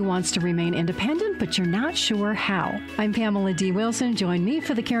adult who wants to remain independent, but you're not sure how? I'm Pamela D. Wilson. Join me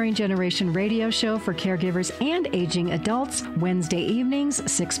for the Caring Generation radio show for caregivers and aging adults, Wednesday evenings,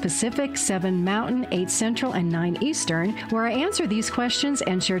 6 Pacific, 7 Mountain, 8 Central, and 9 Eastern, where I answer these questions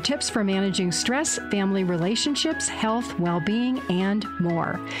and share tips for managing stress, family relationships, health, well-being, and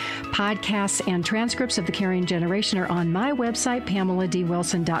more. Podcasts and transcripts of the Caring Generation are on my website,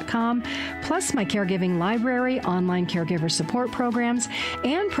 PamelaDWilson.com, plus my caregiving library, online caregiver support programs,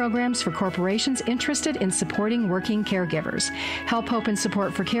 and programs for corporations interested in supporting working caregivers. Help, hope, and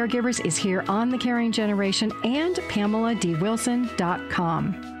support for caregivers is here on the Caring Generation and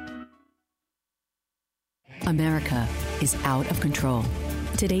PamelaDWilson.com. America is out of control.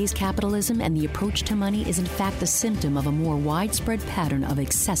 Today's capitalism and the approach to money is in fact the symptom of a more widespread pattern of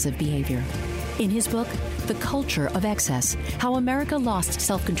excessive behavior. In his book, The Culture of Excess, How America Lost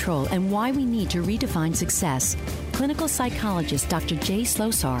Self-Control and Why We Need to Redefine Success, clinical psychologist Dr. Jay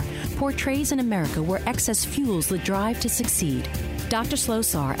Slosar portrays an America where excess fuels the drive to succeed. Dr.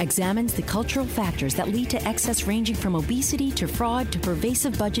 Slosar examines the cultural factors that lead to excess, ranging from obesity to fraud to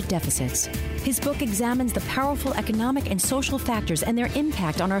pervasive budget deficits. His book examines the powerful economic and social factors and their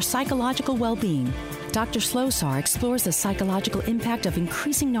impact on our psychological well-being. Dr. Slosar explores the psychological impact of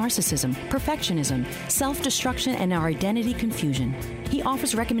increasing narcissism, perfectionism, self-destruction, and our identity confusion. He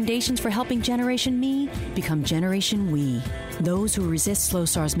offers recommendations for helping Generation Me become Generation We. Those who resist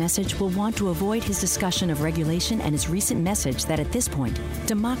Slosar's message will want to avoid his discussion of regulation and his recent message that at this point,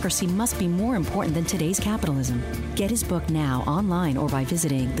 democracy must be more important than today's capitalism. Get his book now online or by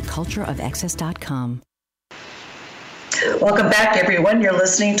visiting thecultureofexcess.com. Welcome back, everyone. You're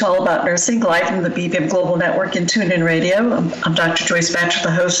listening to All About Nursing, live from the BBM Global Network and TuneIn Radio. I'm Dr. Joyce Batchelor,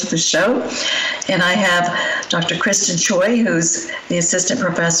 the host of the show. And I have Dr. Kristen Choi, who's the Assistant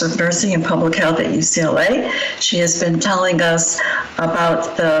Professor of Nursing and Public Health at UCLA. She has been telling us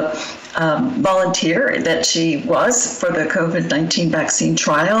about the volunteer that she was for the COVID-19 vaccine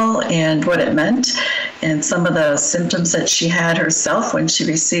trial and what it meant, and some of the symptoms that she had herself when she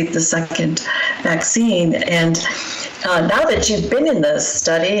received the second vaccine. And now that you've been in this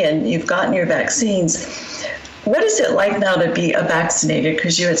study and you've gotten your vaccines, what is it like now to be vaccinated?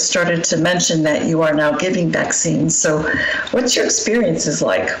 Because you had started to mention that you are now giving vaccines. So what's your experiences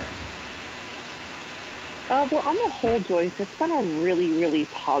like? Well, on the whole, Joyce, it's been a really, really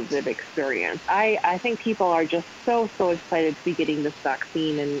positive experience. I think people are just so excited to be getting this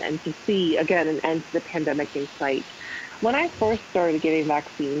vaccine and to see, again, an end to the pandemic in sight. When I first started getting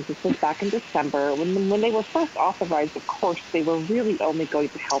vaccines, this was back in December, when they were first authorized, of course, they were really only going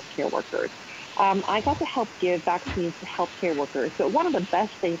to healthcare workers. I got to help give vaccines to healthcare workers. So one of the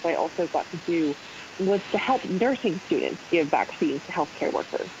best things I also got to do was to help nursing students give vaccines to healthcare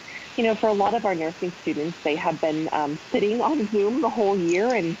workers. You know, for a lot of our nursing students, they have been sitting on Zoom the whole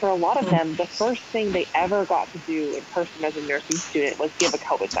year, and for a lot of them, the first thing they ever got to do in person as a nursing student was give a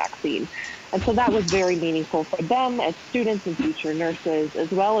COVID vaccine. And so that was very meaningful for them as students and future nurses,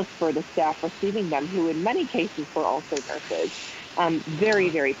 as well as for the staff receiving them, who in many cases were also nurses. Very,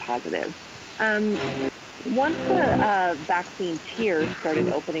 very positive. once the vaccine tiers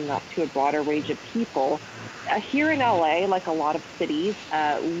started opening up to a broader range of people, here in LA, like a lot of cities,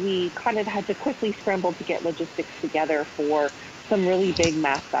 we kind of had to quickly scramble to get logistics together for some really big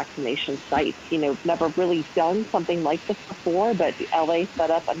mass vaccination sites. Never really done something like this before, but LA set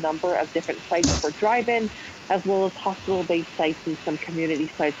up a number of different sites for drive-in, as well as hospital-based sites and some community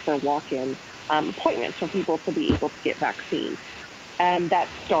sites for walk-in appointments for people to be able to get vaccines. And that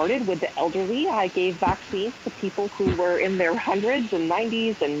started with the elderly. I gave vaccines to people who were in their hundreds and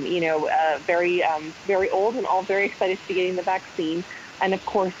 90s and, very old and all very excited to be getting the vaccine. And of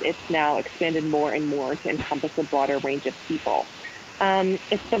course, it's now expanded more and more to encompass a broader range of people.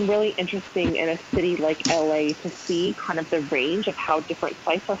 It's been really interesting in a city like LA to see kind of the range of how different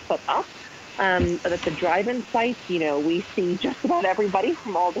sites are set up. At the drive-in sites, we see just about everybody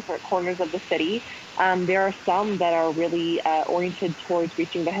from all different corners of the city. There are some that are really oriented towards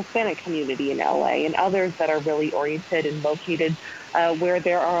reaching the Hispanic community in LA, and others that are really oriented and located where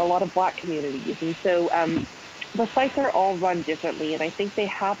there are a lot of Black communities. And so the sites are all run differently, and I think they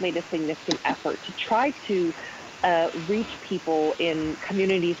have made a significant effort to try to reach people in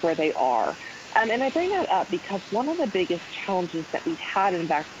communities where they are. And I bring that up because one of the biggest challenges that we've had in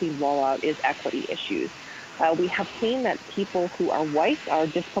vaccine rollout is equity issues. We have seen that people who are white are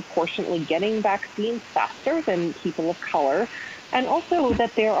disproportionately getting vaccines faster than people of color, and also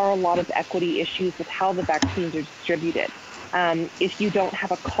that there are a lot of equity issues with how the vaccines are distributed. If you don't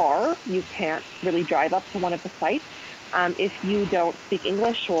have a car, you can't really drive up to one of the sites. If you don't speak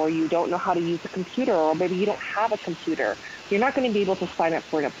English, or you don't know how to use a computer, or maybe you don't have a computer, you're not going to be able to sign up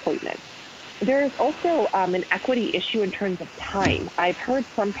for an appointment. There is also an equity issue in terms of time. I've heard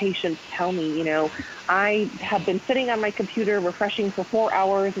some patients tell me, I have been sitting on my computer refreshing for 4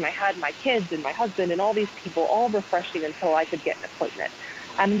 hours, and I had my kids and my husband and all these people all refreshing until I could get an appointment.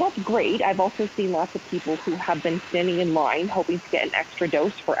 And that's great. I've also seen lots of people who have been standing in line hoping to get an extra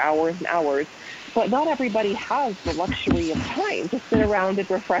dose for hours and hours. But not everybody has the luxury of time to sit around and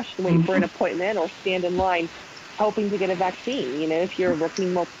refresh and wait for an appointment or stand in line hoping to get a vaccine. If you're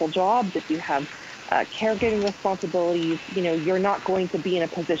working multiple jobs, if you have caregiving responsibilities, you're not going to be in a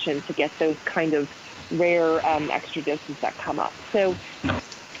position to get those kind of rare extra doses that come up. So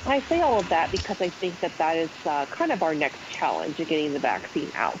I say all of that because I think that is kind of our next challenge of getting the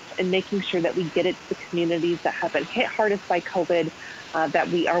vaccine out and making sure that we get it to the communities that have been hit hardest by COVID, that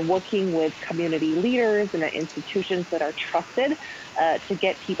we are working with community leaders and at institutions that are trusted to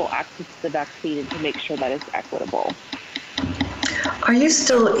get people access to the vaccine and to make sure that it's equitable. Are you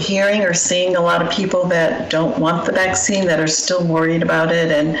still hearing or seeing a lot of people that don't want the vaccine, that are still worried about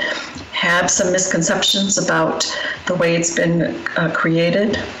it and have some misconceptions about the way it's been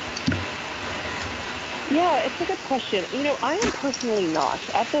created? Yeah, it's a good question. I am personally not.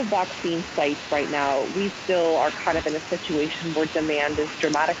 At the vaccine sites right now, we still are kind of in a situation where demand is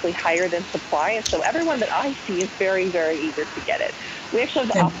dramatically higher than supply. And so everyone that I see is very, very eager to get it. We actually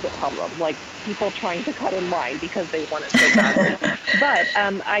have the opposite problem, like people trying to cut in line because they want it so badly. But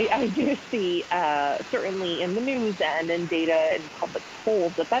I do see, certainly in the news and in data and public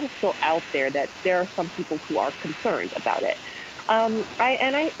polls, that is still out there, that there are some people who are concerned about it.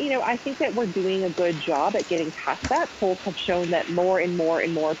 I think that we're doing a good job at getting past that. Polls have shown that more and more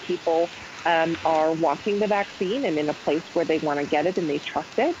and more people are wanting the vaccine and in a place where they want to get it and they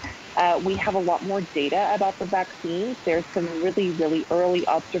trust it. We have a lot more data about the vaccines. There's some really, really early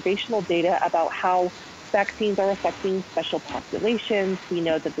observational data about how vaccines are affecting special populations. We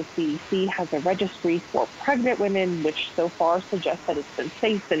know that the CDC has a registry for pregnant women, which so far suggests that it's been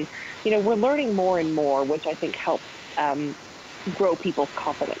safe. And, we're learning more and more, which I think helps grow people's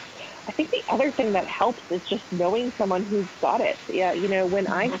confidence. I think the other thing that helps is just knowing someone who's got it. Yeah, when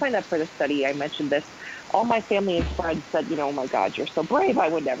I signed up for the study, I mentioned this, all my family and friends said, oh my God, you're so brave. I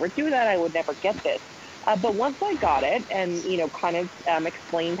would never do that. I would never get this. But once I got it and, kind of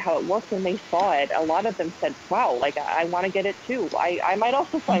explained how it worked and they saw it, a lot of them said, wow, like I want to get it too. I might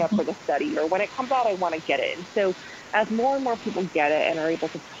also sign up for the study, or when it comes out, I want to get it. And so as more and more people get it and are able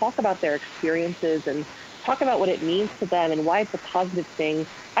to talk about their experiences and talk about what it means to them and why it's a positive thing,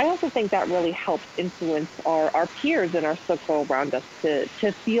 I also think that really helps influence our peers and our circle around us to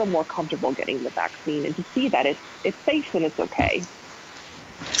feel more comfortable getting the vaccine and to see that it's safe and it's okay.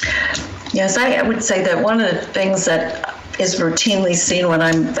 Yes, I would say that one of the things that is routinely seen when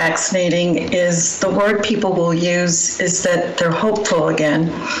I'm vaccinating is the word people will use is that they're hopeful again.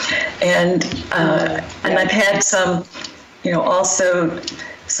 And I've had some, also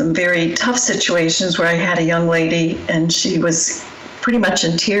some very tough situations where I had a young lady and she was pretty much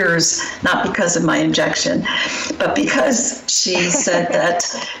in tears, not because of my injection, but because she said that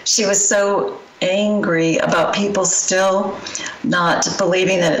she was so angry about people still not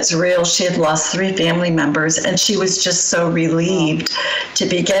believing that it's real. She had lost 3 family members, and she was just so relieved to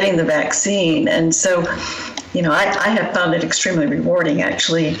be getting the vaccine. And so, I have found it extremely rewarding,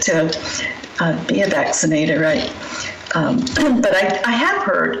 actually, to be a vaccinator, right? But I have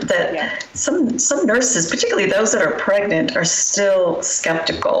heard that some nurses, particularly those that are pregnant, are still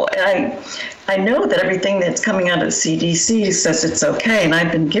skeptical. And I know that everything that's coming out of the CDC says it's okay, and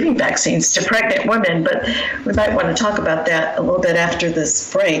I've been giving vaccines to pregnant women, but we might want to talk about that a little bit after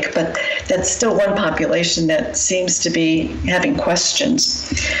this break. But that's still one population that seems to be having questions.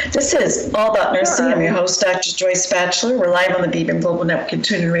 This is All About Nursing. I'm your host, Dr. Joyce Batchelor. We're live on the BBM Global Network and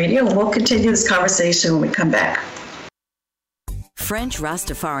TuneIn Radio, and we'll continue this conversation when we come back. French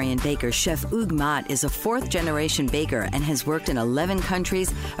Rastafarian baker Chef Hugues Mott is a 4th-generation baker and has worked in 11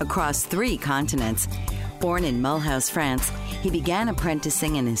 countries across 3 continents. Born in Mulhouse, France, he began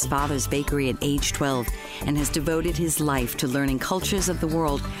apprenticing in his father's bakery at age 12 and has devoted his life to learning cultures of the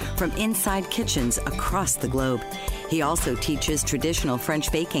world from inside kitchens across the globe. He also teaches traditional French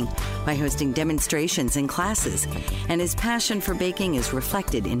baking by hosting demonstrations and classes, and his passion for baking is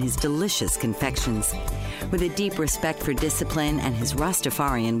reflected in his delicious confections. With a deep respect for discipline and his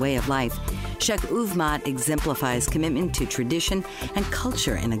Rastafarian way of life, Chef Hugues Mott exemplifies commitment to tradition and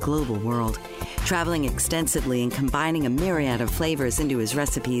culture in a global world. Traveling extensively and combining a myriad of flavors into his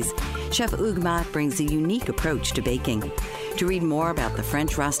recipes, Chef Hugues Mott brings a unique approach to baking. To read more about the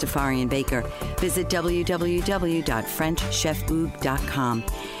French Rastafarian baker, visit www.frenchchefhugues.com.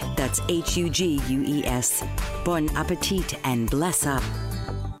 That's Hugues. Bon appetit and bless up.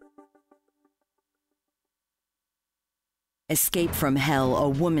 Escape from Hell, A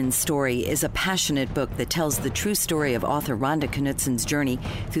Woman's Story is a passionate book that tells the true story of author Rhonda Knutsen's journey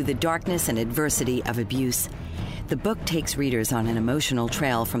through the darkness and adversity of abuse. The book takes readers on an emotional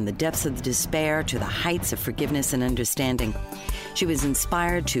trail from the depths of despair to the heights of forgiveness and understanding. She was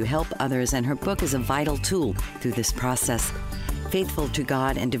inspired to help others, and her book is a vital tool through this process. Faithful to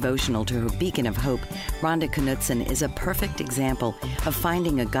God and devotional to her beacon of hope, Rhonda Knutsen is a perfect example of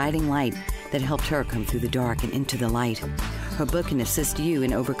finding a guiding light that helped her come through the dark and into the light. Her book can assist you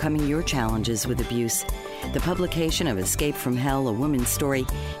in overcoming your challenges with abuse. The publication of Escape from Hell, A Woman's Story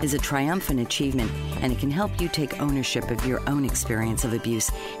is a triumphant achievement, and it can help you take ownership of your own experience of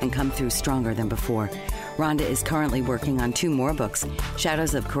abuse and come through stronger than before. Rhonda is currently working on 2 more books,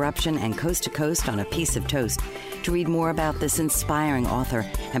 Shadows of Corruption and Coast to Coast on a Piece of Toast. To read more about this inspiring author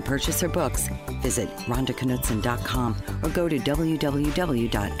and purchase her books, visit rhondaknutsen.com or go to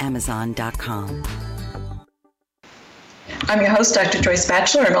www.amazon.com. I'm your host, Dr. Joyce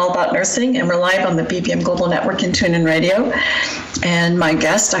Batchelor, and All About Nursing, and we're live on the BBM Global Network and TuneIn Radio. And my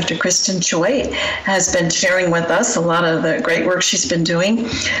guest, Dr. Kristen Choi, has been sharing with us a lot of the great work she's been doing.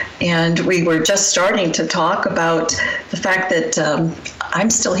 And we were just starting to talk about the fact that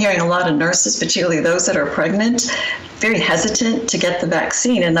I'm still hearing a lot of nurses, particularly those that are pregnant, very hesitant to get the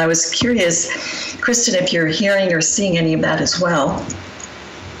vaccine. And I was curious, Kristen, if you're hearing or seeing any of that as well.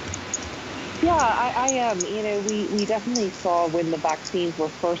 Yeah, I am. We definitely saw when the vaccines were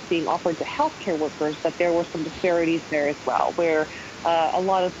first being offered to healthcare workers that there were some disparities there as well, where a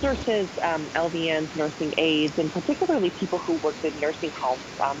lot of nurses, LVNs, nursing aides, and particularly people who worked in nursing homes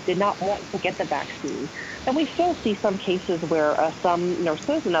did not want to get the vaccine. And we still see some cases where some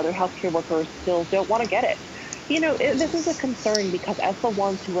nurses and other healthcare workers still don't want to get it. This is a concern because as the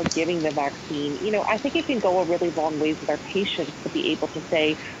ones who are giving the vaccine, I think it can go a really long ways with our patients to be able to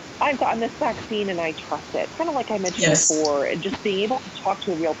say, I've gotten this vaccine and I trust it. Kind of like I mentioned before, and just being able to talk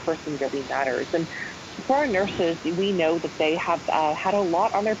to a real person really matters. And for our nurses, we know that they have had a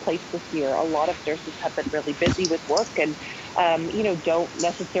lot on their plates this year. A lot of nurses have been really busy with work and, don't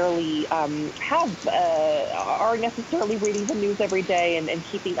necessarily are necessarily reading the news every day and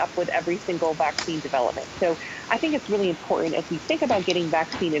keeping up with every single vaccine development. So I think it's really important as we think about getting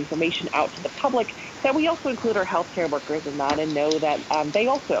vaccine information out to the public that we also include our healthcare workers in that and know that they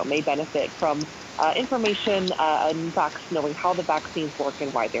also may benefit from information and knowing how the vaccines work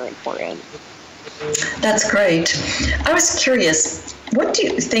and why they're important. That's great. I was curious, what do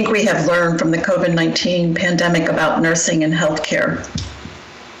you think we have learned from the COVID-19 pandemic about nursing and healthcare?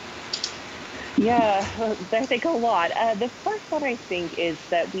 Yeah, I think a lot. The first one, I think, is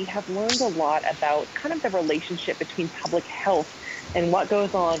that we have learned a lot about kind of the relationship between public health and what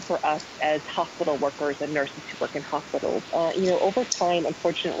goes on for us as hospital workers and nurses who work in hospitals. Over time,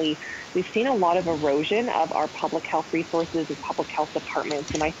 unfortunately, we've seen a lot of erosion of our public health resources and public health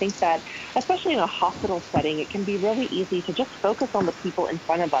departments. And I think that, especially in a hospital setting, it can be really easy to just focus on the people in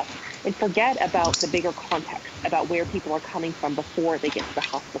front of us and forget about the bigger context, about where people are coming from before they get to the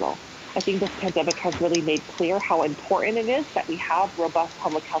hospital. I think this pandemic has really made clear how important it is that we have robust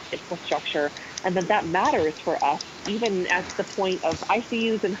public health infrastructure, and that matters for us, even at the point of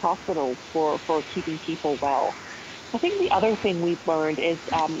ICUs and hospitals for keeping people well. I think the other thing we've learned is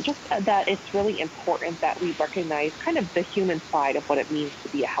just that it's really important that we recognize kind of the human side of what it means to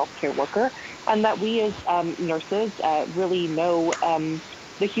be a healthcare worker, and that we as nurses really know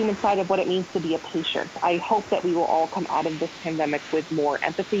the human side of what it means to be a patient. I hope that we will all come out of this pandemic with more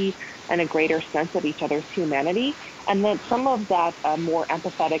empathy and a greater sense of each other's humanity, and that some of that more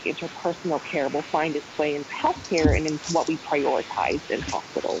empathetic interpersonal care will find its way into healthcare and into what we prioritize in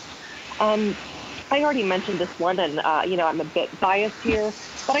hospitals. I already mentioned this one, and I'm a bit biased here,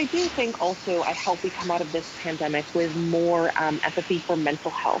 but I do think also I hope we come out of this pandemic with more empathy for mental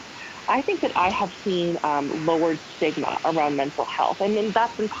health. I think that I have seen lowered stigma around mental health, and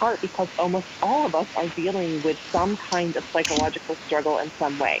that's in part because almost all of us are dealing with some kind of psychological struggle in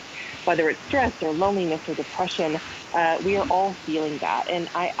some way, whether it's stress or loneliness or depression. We are all feeling that, and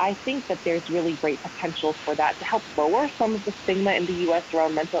I think that there's really great potential for that to help lower some of the stigma in the U.S.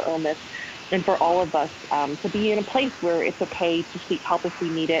 around mental illness, and for all of us to be in a place where it's okay to seek help if we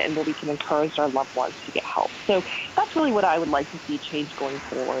need it, and where we can encourage our loved ones to get help. So that's really what I would like to see change going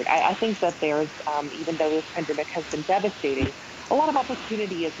forward. I think that there's, even though this pandemic has been devastating, a lot of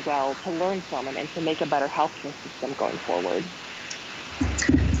opportunity as well to learn from it and to make a better healthcare system going forward.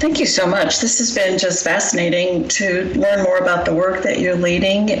 Thank you so much. This has been just fascinating to learn more about the work that you're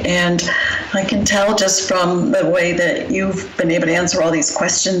leading. And I can tell just from the way that you've been able to answer all these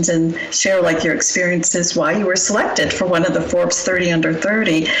questions and share your experiences why you were selected for one of the Forbes 30 Under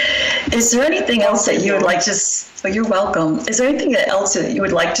 30. Is there anything else that you would like to... Well, you're welcome. Is there anything else that you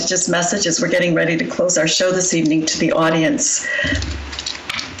would like to just message as we're getting ready to close our show this evening to the audience?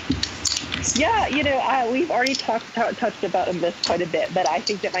 Yeah, we've already touched about this quite a bit, but I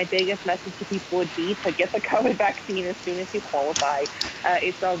think that my biggest message to people would be to get the COVID vaccine as soon as you qualify.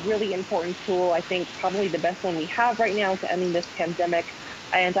 It's a really important tool. I think probably the best one we have right now to ending this pandemic,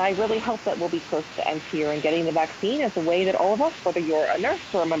 and I really hope that we'll be close to end here, and getting the vaccine is a way that all of us, whether you're a nurse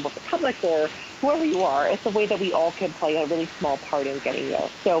or a member of the public or whoever you are, it's a way that we all can play a really small part in getting there.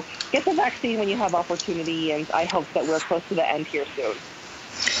 So get the vaccine when you have opportunity, and I hope that we're close to the end here soon.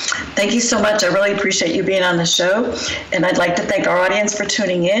 Thank you so much. I really appreciate you being on the show. And I'd like to thank our audience for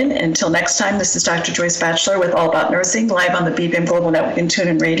tuning in. Until next time, this is Dr. Joyce Batchelor with All About Nursing, live on the BBM Global Network and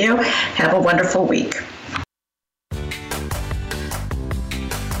TuneIn Radio. Have a wonderful week.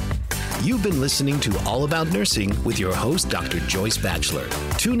 You've been listening to All About Nursing with your host, Dr. Joyce Batchelor.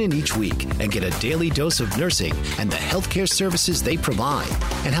 Tune in each week and get a daily dose of nursing and the healthcare services they provide,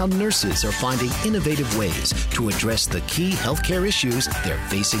 and how nurses are finding innovative ways to address the key healthcare issues they're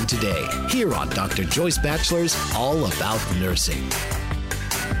facing today. Here on Dr. Joyce Batchelor's All About Nursing.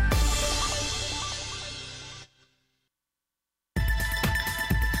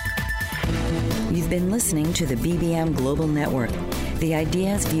 You've been listening to the BBM Global Network. The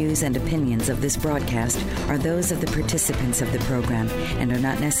ideas, views, and opinions of this broadcast are those of the participants of the program and are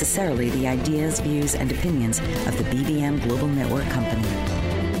not necessarily the ideas, views, and opinions of the BBM Global Network Company.